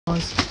I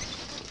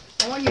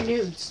want your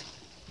nudes.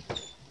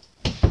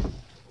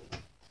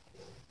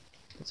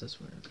 What's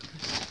this word,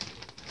 guys?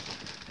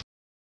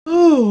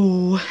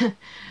 Ooh!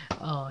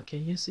 Oh,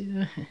 can you see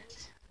that?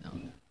 No.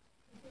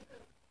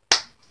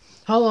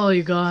 Hello,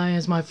 you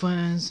guys, my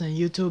friends and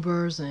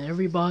YouTubers and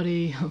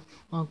everybody.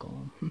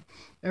 Welcome,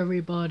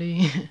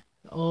 everybody,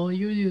 all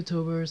you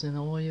YouTubers and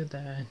all you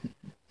that.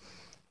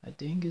 I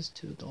think it's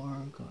too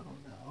dark. I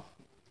don't know.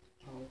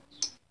 Oh.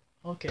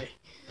 Okay.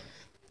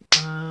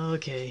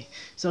 Okay,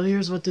 so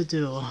here's what to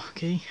do,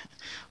 okay?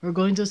 We're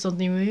going to do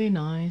something really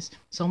nice,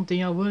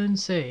 something I wouldn't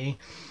say,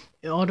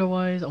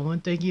 otherwise I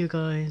wouldn't thank you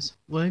guys.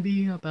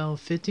 Maybe about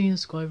 15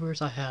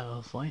 subscribers I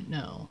have right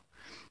now.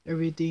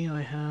 Everything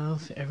I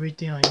have,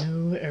 everything I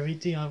knew,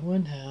 everything I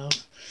wouldn't have.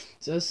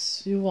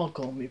 Just, you're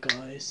welcome, you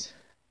guys.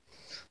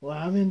 Well,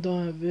 I haven't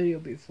done a video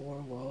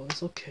before, well,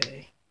 it's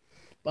okay.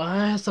 But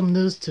I have some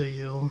news to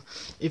you.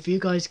 If you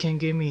guys can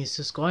give me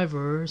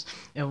subscribers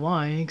and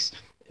likes,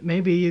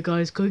 maybe you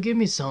guys could give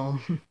me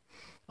some.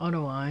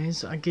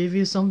 Otherwise, I give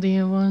you something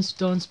that was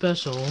done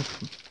special.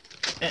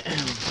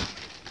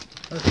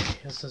 Okay,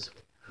 this is...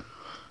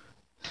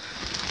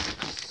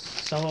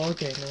 So,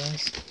 okay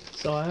guys.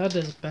 So I have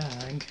this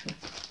bag.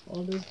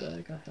 All this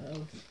bag I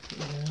have.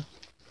 Yeah.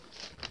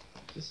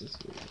 This is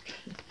weird.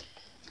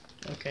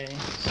 Okay,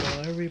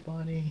 so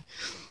everybody,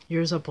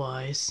 here's a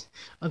prize.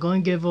 I'm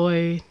going to give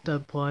away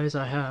the prize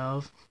I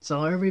have.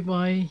 So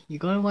everybody, you're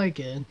going to like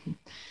it.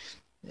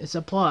 It's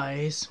a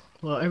prize.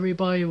 Well,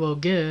 everybody will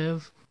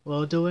give.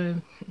 We'll do it.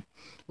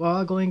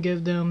 We're going to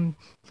give them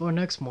for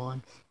next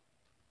month.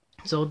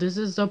 So this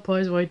is the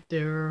prize right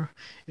there.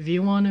 If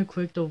you want to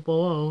click the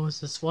below,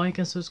 just like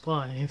and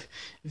subscribe.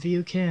 If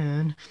you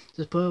can,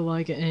 just put a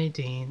like at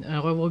anything, and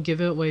I will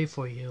give it away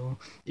for you.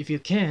 If you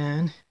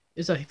can,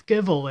 it's a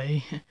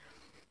giveaway.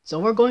 So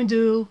we're going to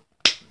do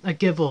a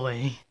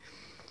giveaway.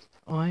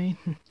 Alright,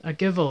 a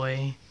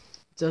giveaway.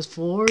 Just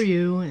for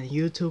you and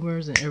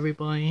YouTubers and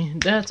everybody.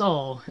 That's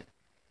all.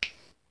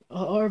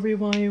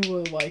 Everybody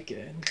will like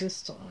it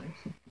this time.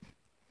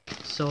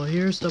 So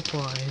here's the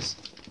prize.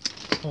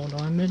 Hold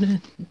on a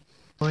minute.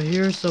 Well,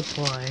 here's the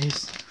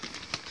prize.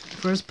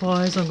 First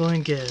prize I'm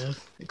going to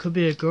give. It could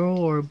be a girl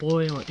or a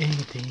boy or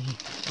anything.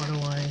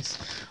 Otherwise,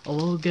 I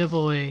will give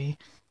away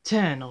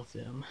 10 of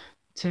them.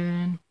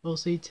 10, we'll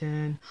say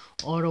 10.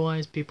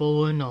 Otherwise, people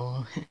will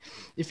know.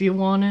 If you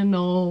want to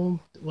know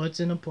what's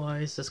in the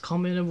prize, just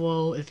comment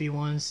below if you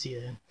want to see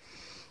it.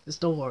 Just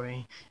don't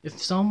worry.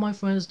 If some of my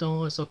friends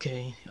don't, it's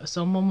okay. If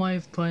some of my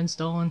friends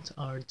don't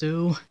or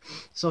do,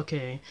 it's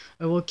okay.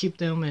 I will keep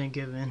them and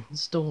give in.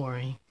 Just don't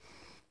worry.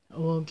 I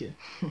will give.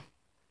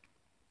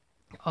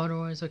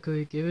 Otherwise, I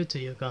could give it to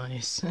you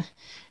guys.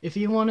 If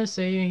you want to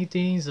say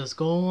anything, just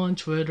go on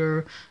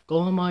Twitter, go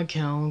on my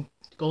account,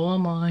 go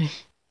on my,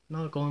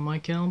 not go on my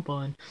account,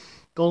 but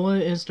go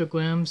on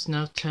Instagram,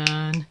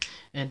 Snapchat,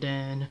 and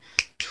then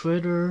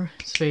Twitter,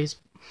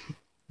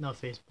 not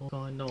Facebook,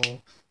 oh no.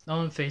 Not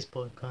on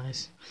Facebook,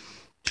 guys.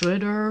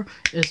 Twitter,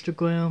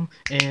 Instagram,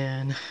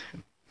 and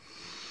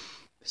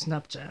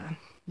Snapchat.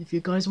 If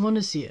you guys want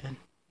to see it,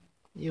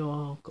 you're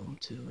welcome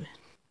to it.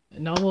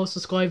 And I will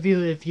subscribe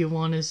you if you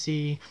want to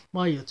see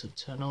my YouTube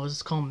channel.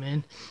 Just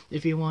comment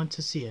if you want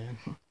to see it.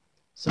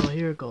 So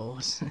here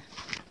goes.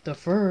 The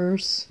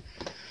first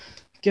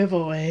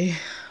giveaway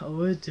I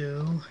would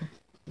do,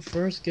 the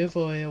first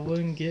giveaway I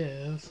wouldn't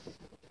give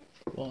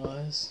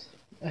was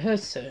a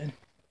headset.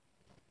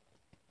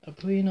 A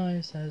pretty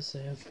nice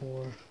headset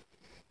for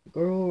a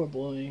girl or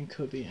boy,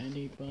 could be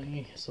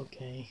anybody, it's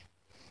okay.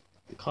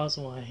 It costs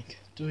like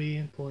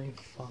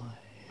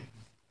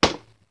 3.5.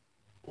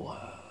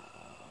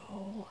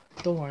 Wow.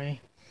 Don't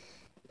worry.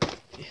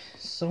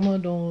 Some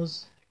of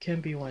those can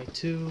be like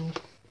 2.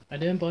 I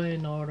didn't buy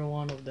another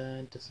one of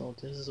that, so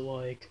this is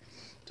like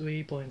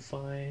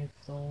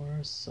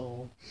 $3.5,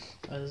 so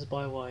I just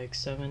buy like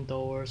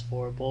 $7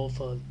 for both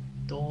of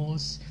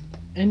those.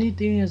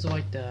 Anything is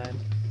like that.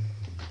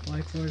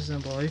 Like for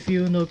example, if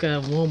you look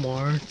at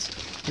Walmart,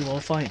 you will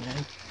find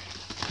it.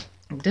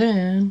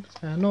 Then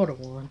another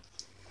one,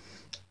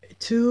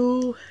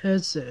 2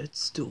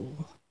 headsets,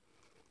 two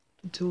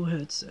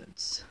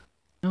headsets.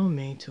 No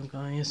me too,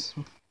 guys.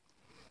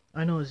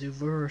 I know it's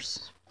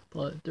reverse,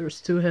 but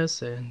there's 2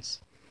 headsets,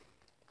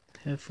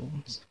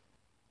 headphones.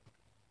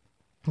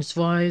 That's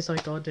why I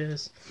got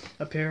this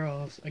a pair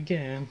of,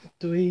 again,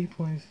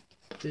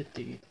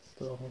 $3.50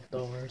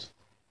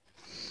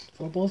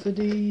 for both of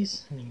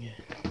these. And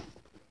again,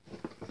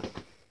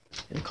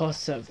 it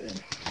costs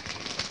 $7.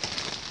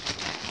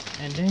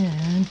 And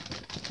then,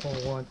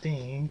 one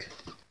thing,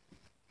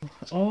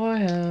 all I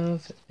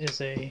have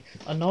is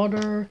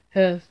another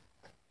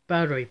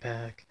battery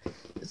pack.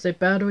 It's a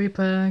battery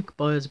pack,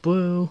 but it's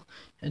blue,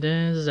 and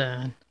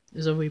then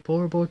it's a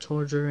reportable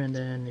charger, and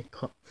then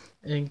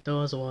it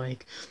does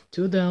like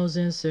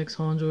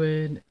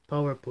 2,600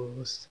 power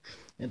boost.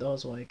 It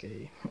does like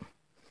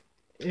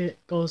it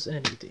goes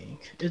anything.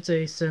 It's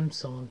a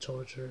Samsung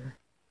charger.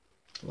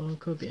 Well, it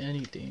could be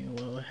anything.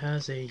 Well, it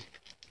has a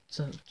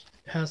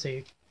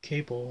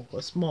cable.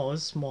 It's small.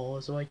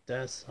 It's like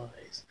that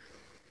size.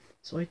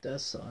 It's like that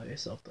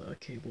size of the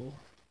cable.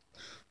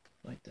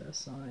 Like that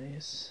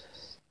size.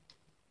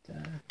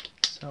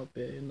 That's how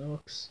big it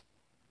looks.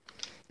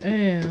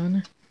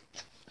 And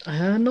I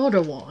had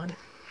another one.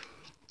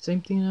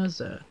 Same thing as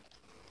that.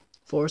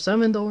 For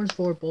 $7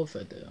 for both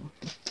of them.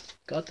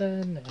 Got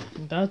that in there.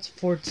 That's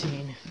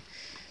 14.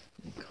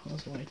 It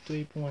costs like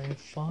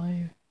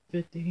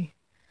 $3.550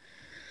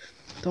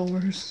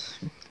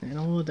 and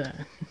all of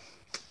that.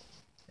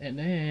 And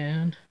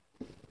then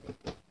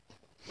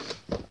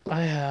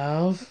I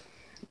have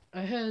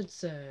a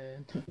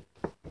headset.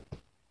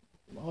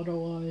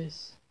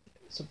 Otherwise,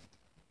 it's a,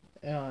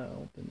 yeah, I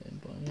opened it,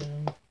 but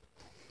yeah.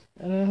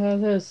 And I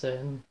have a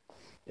headset.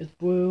 It's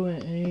blue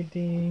and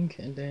anything,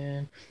 and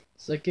then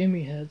it's a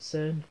gaming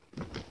headset.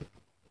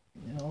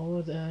 And all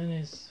of that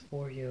is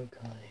for you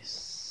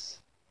guys.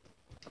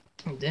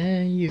 And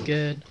then you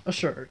get a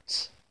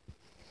shirt,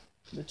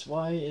 which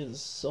why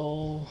is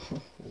so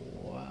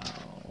wow.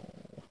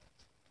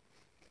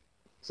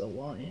 So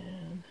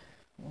YN.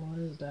 What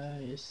is that?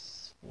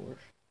 Is for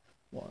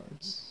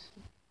words.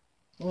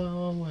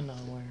 Well, we're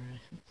not wearing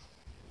it.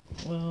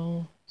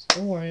 Well,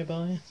 don't worry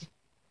about it.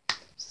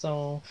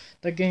 So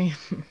the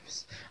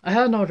games. I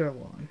had another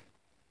one.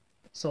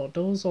 So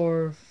those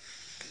are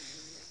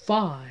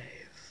 5.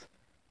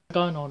 I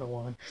got another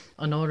one.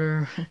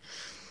 Another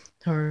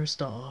her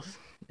stuff.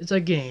 It's a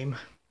game.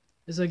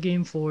 It's a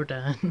game for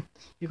that.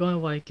 You're gonna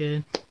like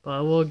it, but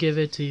I will give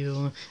it to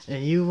you,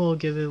 and you will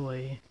give it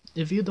away.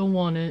 If you don't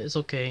want it, it's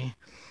okay.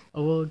 I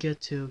will get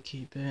to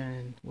keep it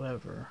and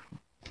whatever.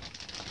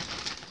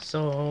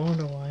 So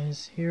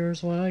otherwise,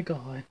 here's what I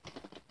got.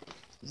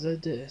 It's a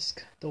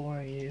disc. Don't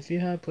worry. If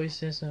you have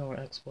PlayStation or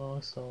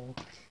Xbox, so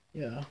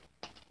yeah.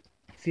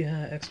 If you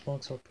have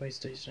Xbox or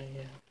PlayStation,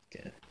 yeah,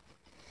 get it.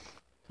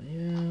 But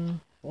yeah,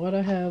 what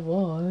I have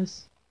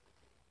was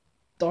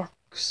Dark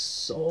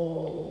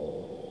Souls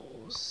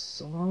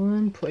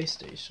on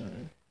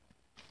PlayStation.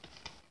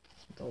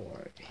 Don't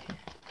worry.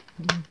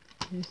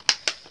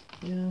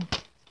 Yeah,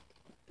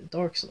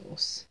 Dark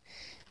Souls.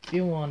 If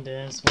you want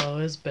this, well,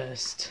 it's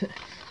best.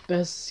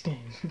 Best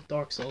game,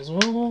 Dark Souls.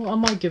 Well, I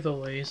might give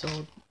away, so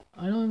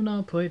I don't even know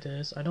how to play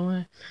this. I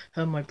don't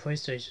have my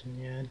PlayStation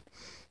yet.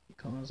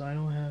 Because I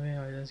don't have it,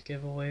 I just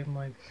give away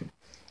my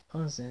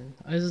cousin.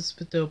 I just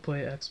still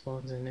play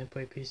Xbox and then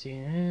play PC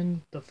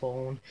and the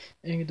phone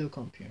and the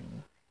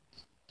computer.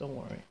 Don't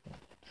worry.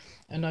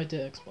 And I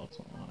did Xbox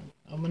One.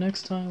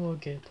 Next time we'll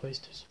get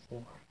PlayStation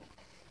 4.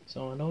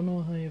 So I don't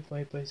know how you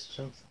play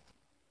PlayStation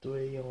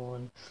 3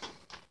 on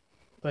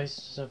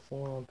PlayStation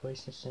 4 on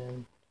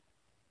PlayStation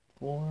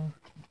 4.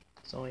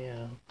 So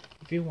yeah,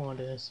 if you want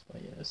this,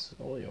 but yeah, it's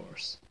all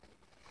yours.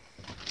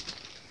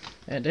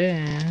 And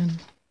then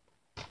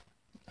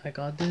I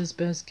got this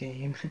best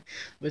game,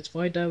 which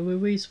fight that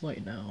released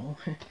right now.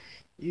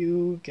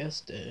 You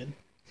guessed it.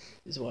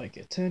 It's like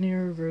a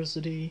 10-year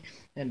anniversary,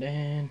 and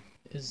then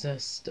it's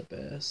just the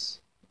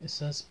best. It's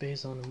just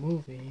based on a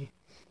movie,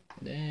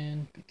 and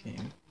then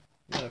became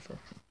whatever.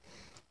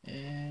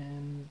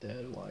 And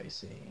Dead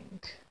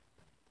Rising.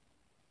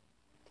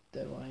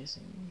 Dead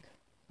Rising.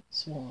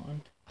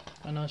 Swan.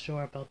 I'm not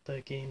sure about the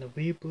game, the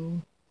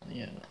reboot.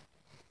 Yeah,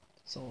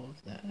 it's all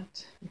of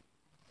that.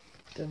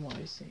 Dead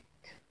Rising.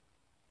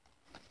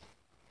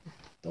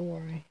 Don't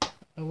worry,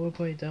 I will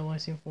play Dead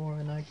Rising 4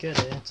 and I get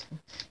it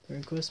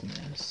during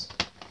Christmas.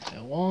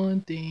 And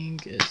one thing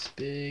is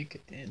big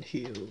and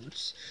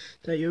huge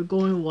that you're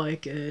going to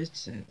like it,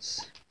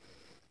 since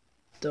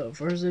the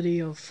anniversary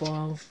of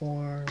Fallout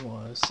 4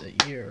 was a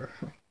year.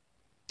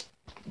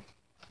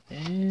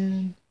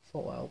 And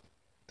Fallout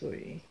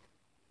 3.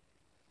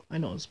 I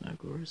know it's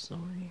backwards,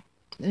 sorry.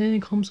 And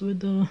it comes with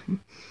the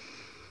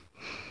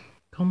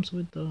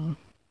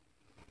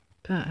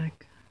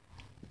pack.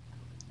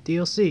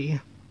 DLC.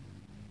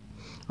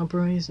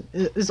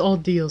 It's all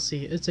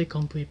DLC. It's a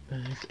complete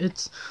pack.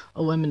 It's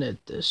a limited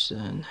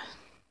edition.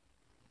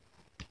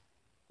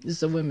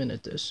 It's a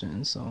limited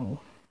edition,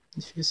 so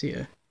if you see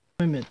it.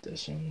 Limited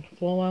edition.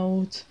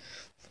 Fallout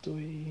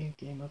 3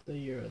 Game of the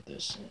Year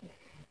edition.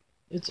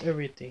 It's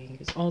everything.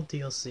 It's all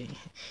DLC.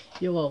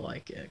 You will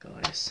like it,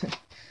 guys.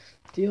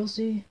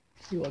 DLC,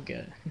 you will get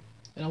it.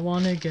 And I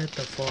want to get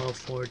the Fallout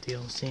 4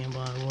 DLC,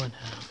 but I wouldn't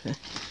have it.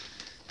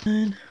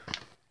 And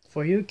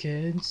for you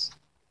kids,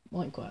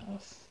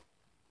 Minecraft,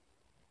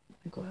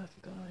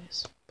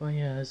 guys. But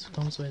yeah, this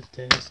comes with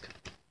disc.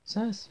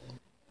 That's it.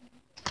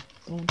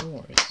 Don't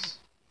worry.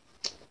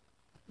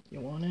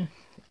 You want it?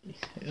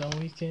 On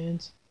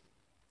weekends,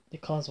 it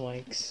costs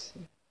like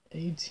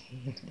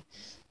 18.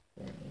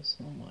 Whereas,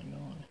 oh my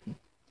god.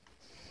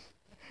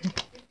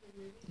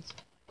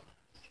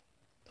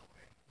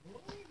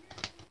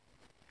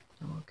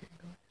 I'm okay,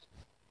 guys.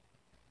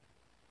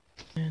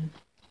 And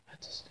I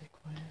had to stay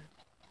quiet.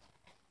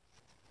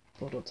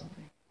 Photo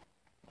time.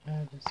 I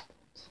had this.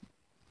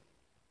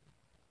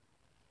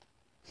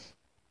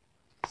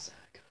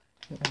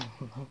 I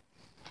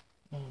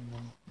don't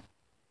know.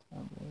 I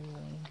really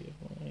want to give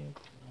away,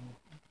 but no.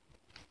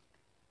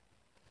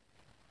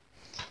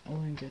 I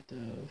want to get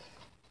the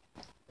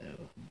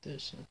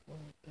edition for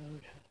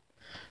it,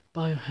 but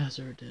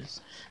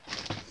biohazardous.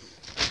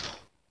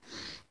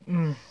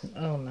 I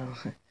don't know.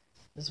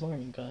 This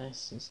warning,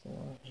 guys. It's the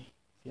warning.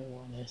 If you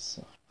want this.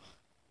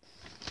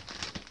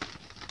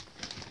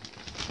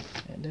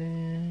 And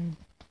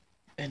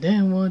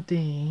then one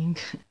thing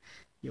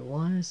you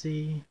wanna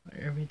see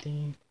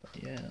everything,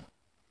 but yeah.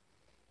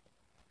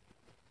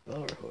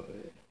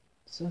 Brotherhood.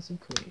 Assassin's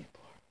Creed.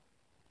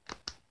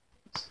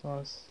 It's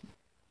lost.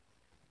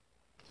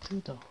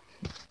 $2.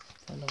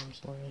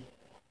 $5 for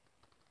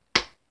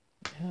it.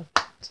 You have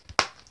it.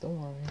 Don't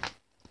worry.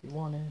 If you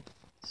want it,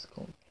 it's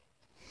cool.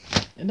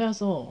 And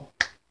that's all.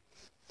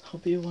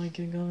 Hope you like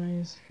it,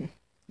 guys.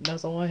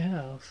 That's all I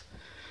have.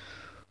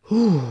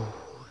 Whew.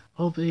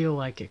 Hope you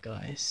like it,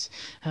 guys.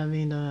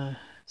 Having the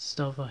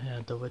stuff I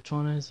had, the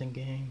electronics and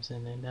games,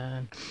 and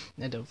then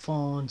and the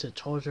phone, the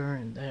charger,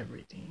 and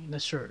everything. The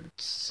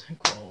shirts,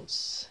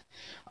 clothes.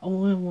 I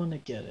really want to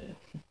get it.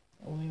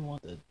 I really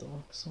want the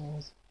Dark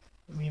Souls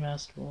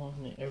remaster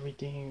one and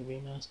everything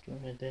remaster,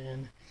 and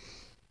then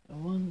I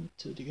want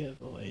to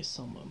give away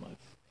some of my.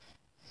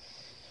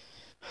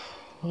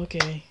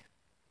 Okay.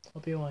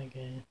 Hope you like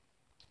it.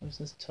 I was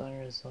just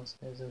tired of those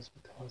business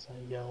because I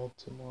yelled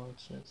too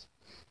much. Just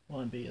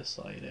want to be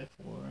excited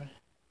for it.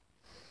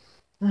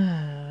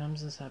 I'm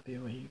just happy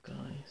with you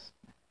guys.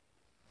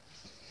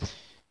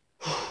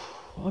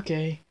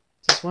 Okay,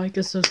 just like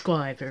and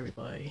subscribe,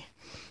 everybody.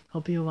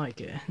 Hope you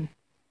like it.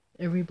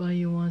 Everybody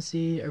you want to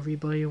see,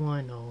 everybody you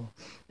want to know,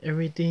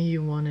 everything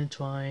you want to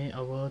try,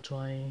 I will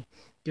try.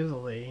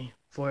 Giveaway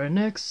for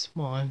next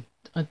month,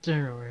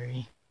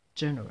 January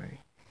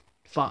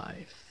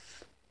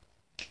 5.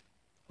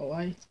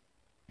 Alright,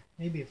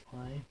 maybe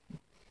 5.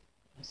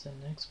 I said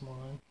next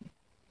month.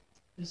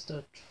 It's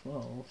the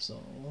 12th,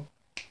 so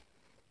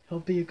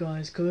hope you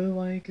guys could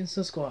like and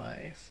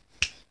subscribe.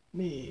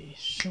 Me,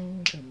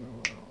 Sean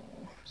Cameron.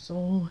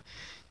 So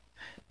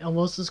I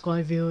will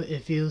subscribe you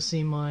if you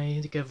see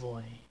my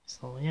giveaway.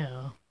 So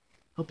yeah,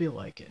 hope you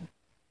like it.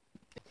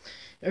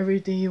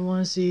 Everything you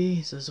want to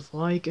see, just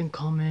like and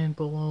comment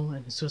below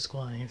and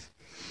subscribe.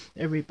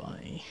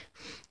 Everybody.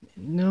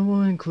 No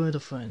one include the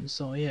friends,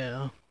 so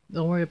yeah.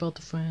 Don't worry about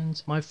the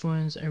friends, my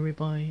friends,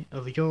 everybody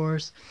of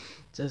yours.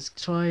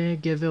 Just try and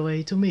give it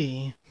away to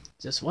me.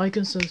 Just like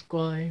and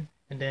subscribe,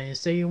 and then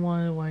say you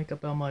want to like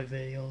about my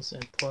videos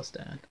and plus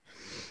that.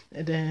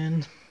 And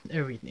then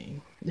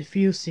everything. If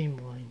you see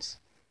mine,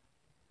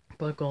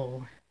 but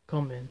go,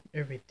 comment,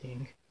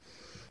 everything.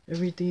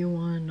 Everything you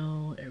want to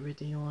know,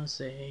 everything you want to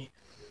say.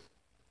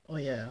 Oh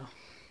yeah,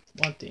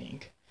 one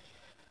thing.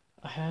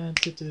 I had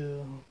to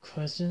do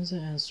questions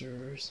and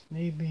answers,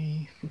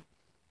 maybe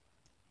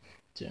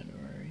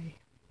January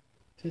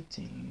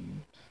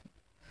 15,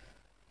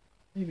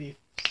 maybe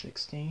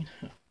 16,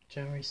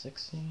 January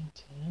 16,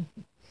 10.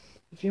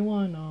 If you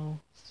want to know,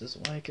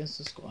 just like and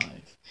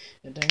subscribe,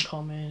 and then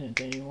comment, and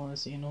then you want to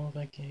see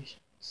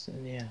notifications,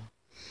 and yeah.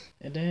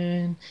 And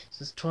then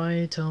just try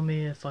to tell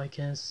me if I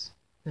can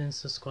then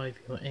subscribe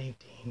you or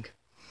anything.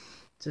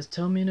 Just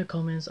tell me in the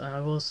comments, I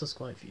will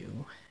subscribe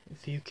you.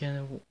 If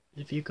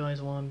you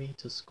guys want me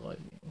to subscribe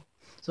you.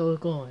 So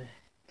go on.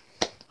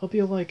 Hope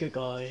you like it,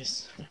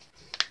 guys.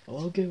 I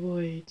will give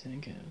away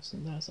 10 caps,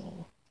 and that's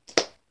all.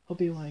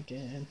 Hope you like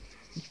it.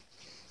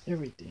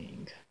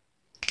 Everything.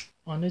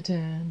 On the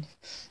 10th,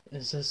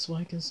 it's just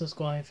like and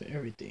subscribe for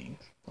everything.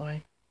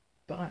 Alright?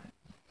 Bye.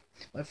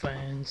 My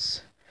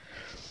friends.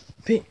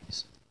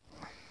 Peace.